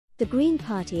The Green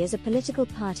Party is a political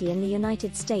party in the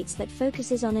United States that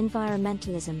focuses on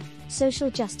environmentalism,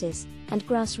 social justice, and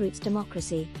grassroots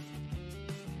democracy.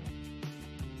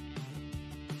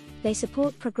 They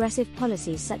support progressive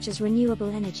policies such as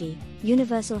renewable energy,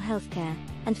 universal healthcare,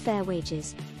 and fair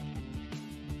wages.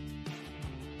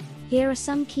 Here are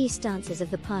some key stances of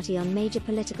the party on major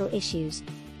political issues.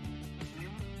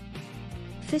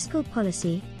 Fiscal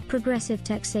policy, progressive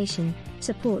taxation,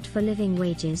 support for living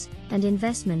wages, and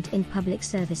investment in public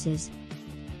services.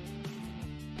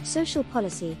 Social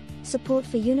policy, support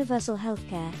for universal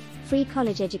healthcare, free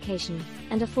college education,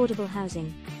 and affordable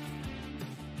housing.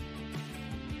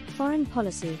 Foreign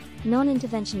policy,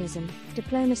 non-interventionism,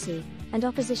 diplomacy, and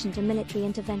opposition to military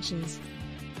interventions.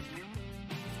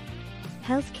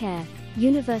 Healthcare,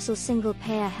 universal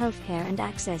single-payer healthcare and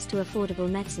access to affordable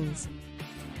medicines.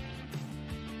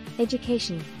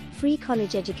 Education, free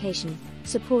college education,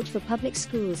 support for public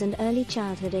schools and early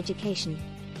childhood education.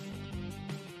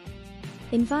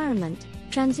 Environment,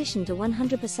 transition to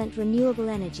 100% renewable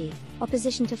energy,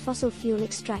 opposition to fossil fuel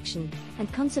extraction,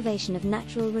 and conservation of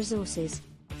natural resources.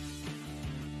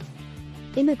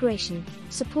 Immigration,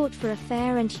 support for a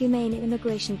fair and humane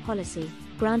immigration policy,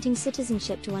 granting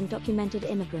citizenship to undocumented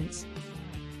immigrants.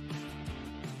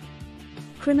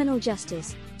 Criminal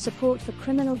justice, support for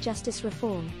criminal justice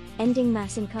reform, ending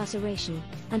mass incarceration,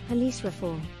 and police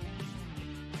reform.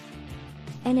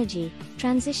 Energy,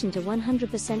 transition to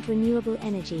 100% renewable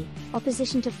energy,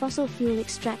 opposition to fossil fuel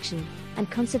extraction, and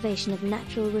conservation of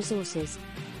natural resources.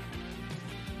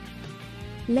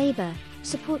 Labor,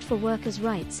 support for workers'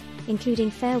 rights, including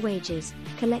fair wages,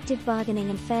 collective bargaining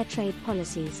and fair trade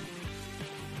policies.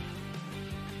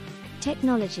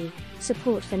 Technology,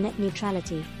 support for net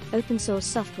neutrality, open source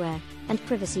software, and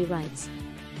privacy rights.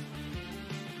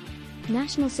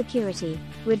 National security,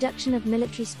 reduction of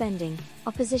military spending,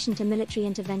 opposition to military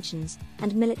interventions,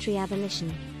 and military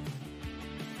abolition.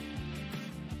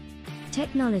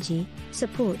 Technology,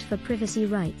 support for privacy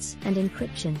rights and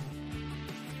encryption.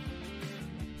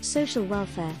 Social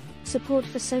welfare, support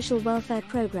for social welfare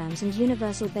programs and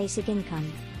universal basic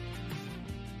income.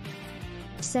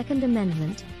 Second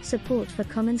Amendment, support for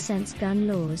common-sense gun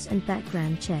laws and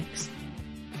background checks.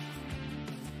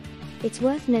 It's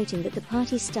worth noting that the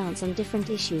party's stance on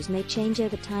different issues may change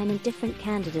over time and different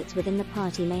candidates within the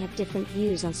party may have different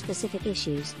views on specific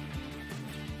issues.